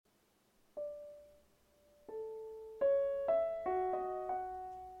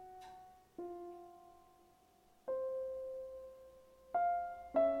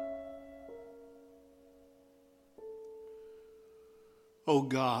O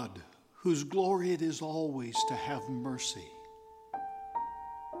God, whose glory it is always to have mercy,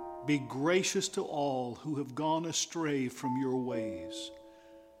 be gracious to all who have gone astray from your ways,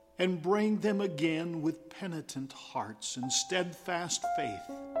 and bring them again with penitent hearts and steadfast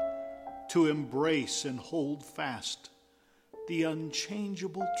faith to embrace and hold fast the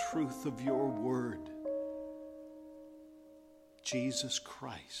unchangeable truth of your word, Jesus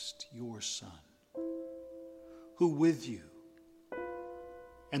Christ, your Son, who with you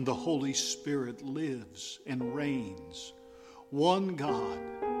and the Holy Spirit lives and reigns, one God,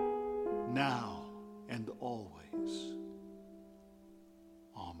 now and always.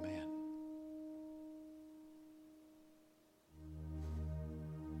 Amen.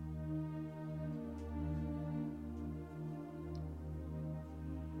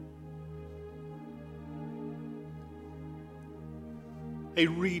 A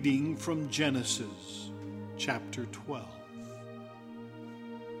reading from Genesis chapter 12.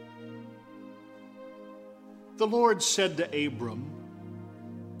 The Lord said to Abram,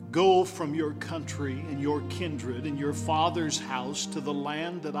 "Go from your country and your kindred and your father's house to the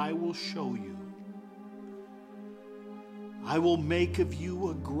land that I will show you. I will make of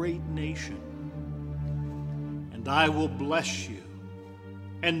you a great nation, and I will bless you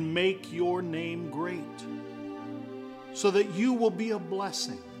and make your name great, so that you will be a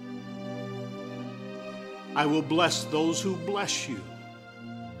blessing. I will bless those who bless you,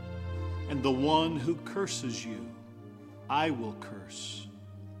 and the one who curses you, I will curse.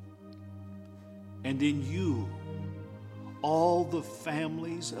 And in you, all the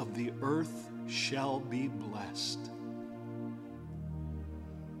families of the earth shall be blessed."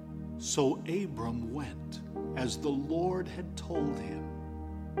 So Abram went as the Lord had told him,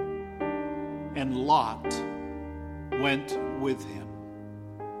 and Lot went with him.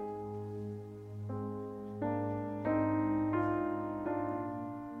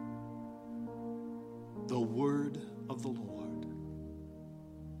 The word of the Lord.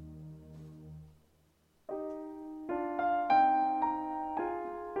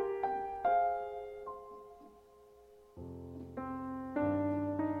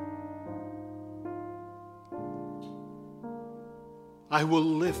 I will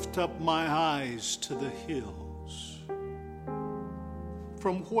lift up my eyes to the hills.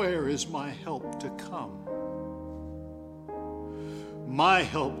 From where is my help to come? My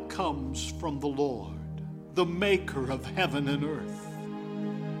help comes from the Lord, the maker of heaven and earth.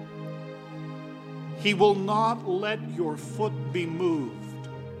 He will not let your foot be moved,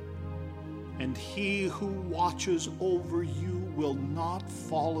 and he who watches over you will not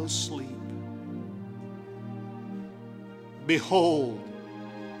fall asleep. Behold,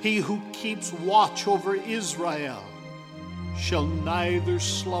 he who keeps watch over Israel shall neither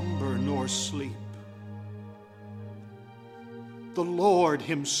slumber nor sleep. The Lord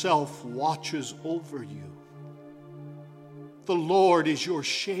himself watches over you. The Lord is your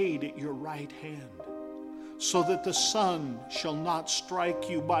shade at your right hand, so that the sun shall not strike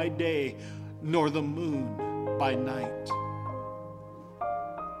you by day, nor the moon by night.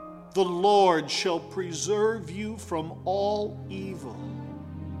 The Lord shall preserve you from all evil.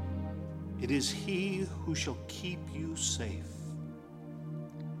 It is he who shall keep you safe.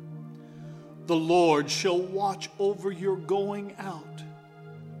 The Lord shall watch over your going out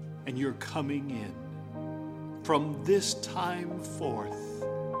and your coming in from this time forth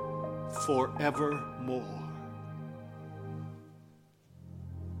forevermore.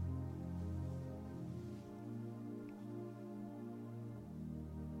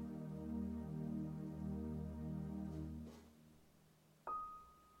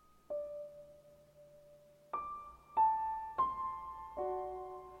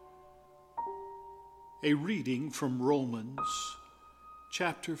 A reading from Romans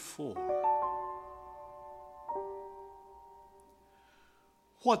chapter 4.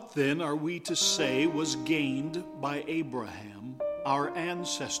 What then are we to say was gained by Abraham, our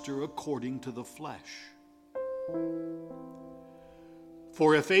ancestor according to the flesh?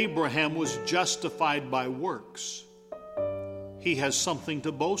 For if Abraham was justified by works, he has something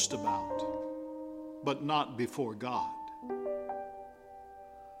to boast about, but not before God.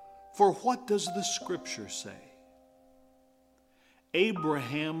 For what does the Scripture say?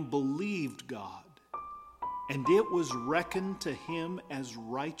 Abraham believed God, and it was reckoned to him as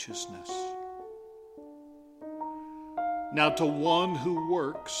righteousness. Now to one who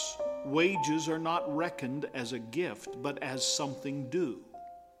works, wages are not reckoned as a gift, but as something due.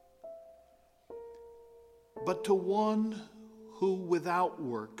 But to one who without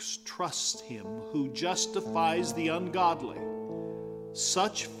works trusts him who justifies the ungodly,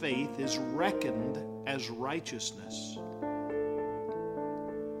 such faith is reckoned as righteousness.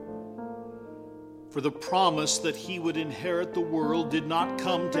 For the promise that he would inherit the world did not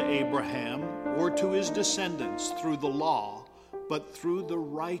come to Abraham or to his descendants through the law, but through the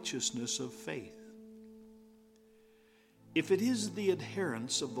righteousness of faith. If it is the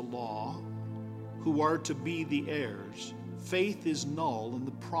adherents of the law who are to be the heirs, faith is null and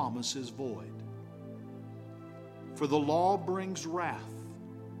the promise is void. For the law brings wrath,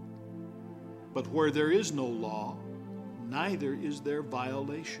 but where there is no law, neither is there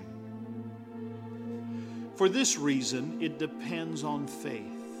violation. For this reason, it depends on faith,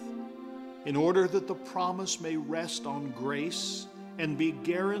 in order that the promise may rest on grace and be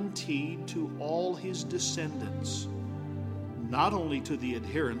guaranteed to all his descendants, not only to the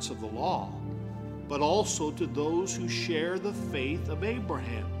adherents of the law, but also to those who share the faith of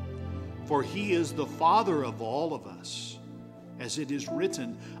Abraham. For he is the father of all of us. As it is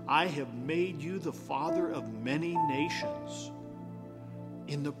written, I have made you the father of many nations,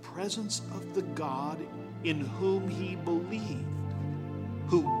 in the presence of the God in whom he believed,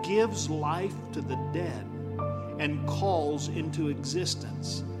 who gives life to the dead and calls into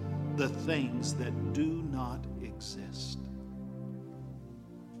existence the things that do not exist.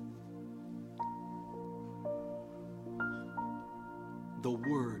 The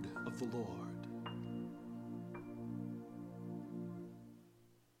word of the Lord.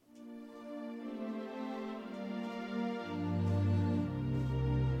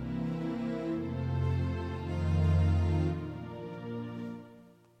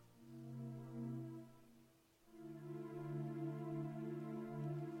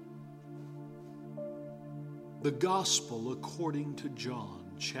 The Gospel according to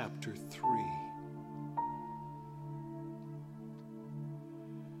John, chapter 3.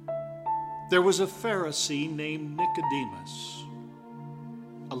 There was a Pharisee named Nicodemus,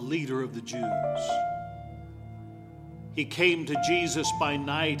 a leader of the Jews. He came to Jesus by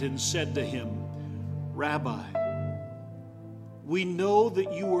night and said to him, Rabbi, we know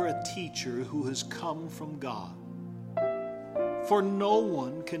that you are a teacher who has come from God. For no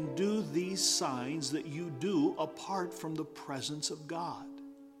one can do these signs that you do apart from the presence of God.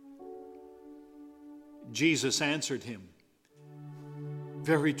 Jesus answered him,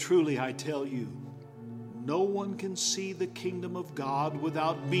 Very truly I tell you, no one can see the kingdom of God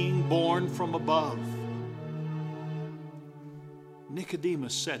without being born from above.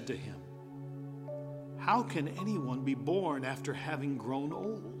 Nicodemus said to him, How can anyone be born after having grown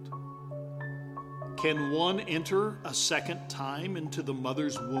old? Can one enter a second time into the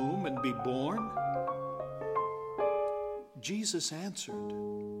mother's womb and be born? Jesus answered,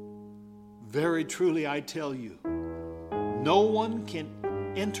 Very truly I tell you, no one can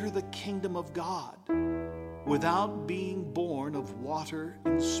enter the kingdom of God without being born of water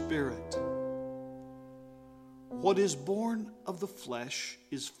and spirit. What is born of the flesh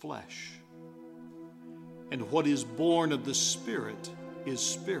is flesh, and what is born of the Spirit is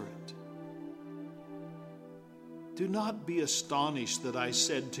spirit. Do not be astonished that I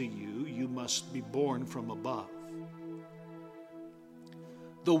said to you, you must be born from above.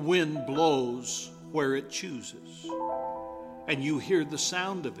 The wind blows where it chooses, and you hear the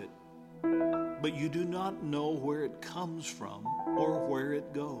sound of it, but you do not know where it comes from or where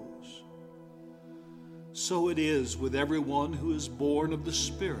it goes. So it is with everyone who is born of the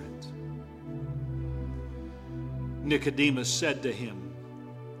Spirit. Nicodemus said to him,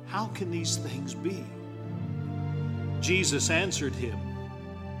 How can these things be? Jesus answered him,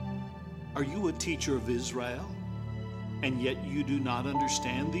 Are you a teacher of Israel, and yet you do not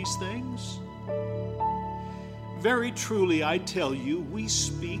understand these things? Very truly I tell you, we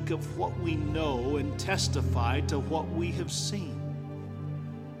speak of what we know and testify to what we have seen,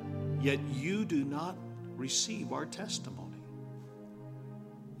 yet you do not receive our testimony.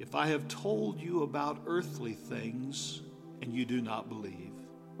 If I have told you about earthly things and you do not believe,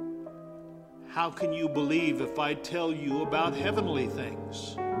 how can you believe if I tell you about heavenly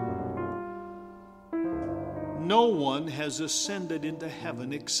things? No one has ascended into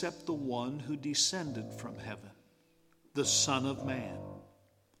heaven except the one who descended from heaven, the Son of Man.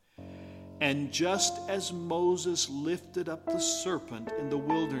 And just as Moses lifted up the serpent in the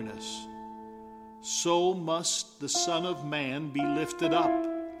wilderness, so must the Son of Man be lifted up,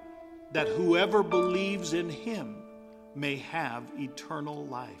 that whoever believes in him may have eternal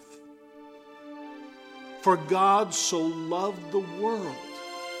life. For God so loved the world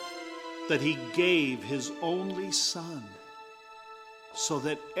that he gave his only Son, so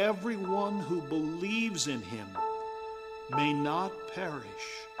that everyone who believes in him may not perish,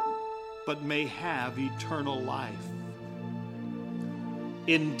 but may have eternal life.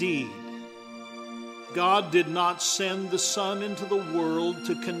 Indeed, God did not send the Son into the world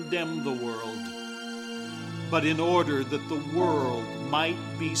to condemn the world, but in order that the world might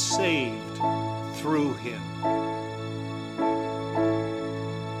be saved through him.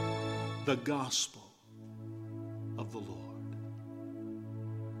 The gospel of the Lord.